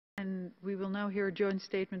we will now hear a joint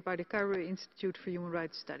statement by the Cairo Institute for Human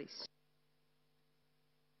Rights Studies.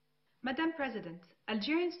 Madam President,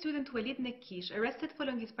 Algerian student Walid Nekkish, arrested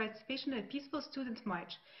following his participation in a peaceful student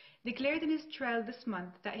march, declared in his trial this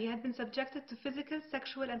month that he had been subjected to physical,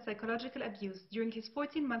 sexual and psychological abuse during his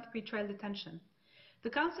 14-month pre-trial detention. The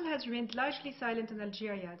Council has remained largely silent in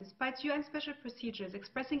Algeria, despite UN special procedures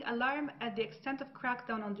expressing alarm at the extent of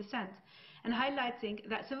crackdown on dissent and highlighting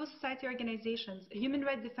that civil society organizations, human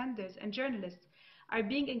rights defenders and journalists are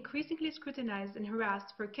being increasingly scrutinized and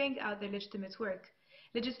harassed for carrying out their legitimate work.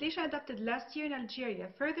 Legislation adopted last year in Algeria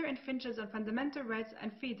further infringes on fundamental rights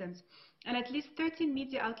and freedoms, and at least 13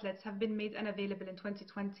 media outlets have been made unavailable in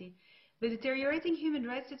 2020. The deteriorating human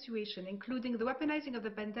rights situation, including the weaponizing of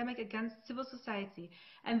the pandemic against civil society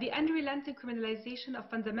and the unrelenting criminalisation of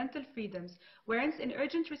fundamental freedoms, warrants an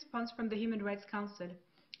urgent response from the Human Rights Council.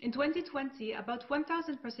 In 2020, about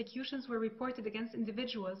 1,000 persecutions were reported against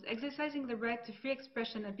individuals exercising the right to free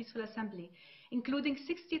expression and peaceful assembly, including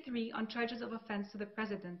 63 on charges of offense to the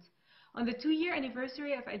president. On the 2-year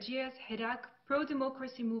anniversary of Algeria's Hirak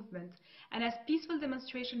pro-democracy movement, and as peaceful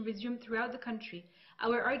demonstrations resumed throughout the country,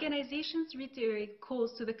 our organizations reiterate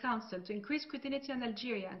calls to the Council to increase scrutiny on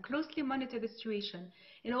Algeria and closely monitor the situation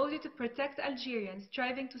in order to protect Algerians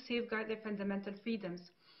striving to safeguard their fundamental freedoms.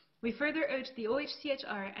 We further urge the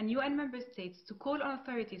OHCHR and UN member states to call on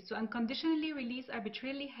authorities to unconditionally release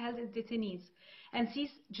arbitrarily held detainees and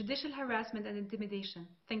cease judicial harassment and intimidation.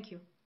 Thank you.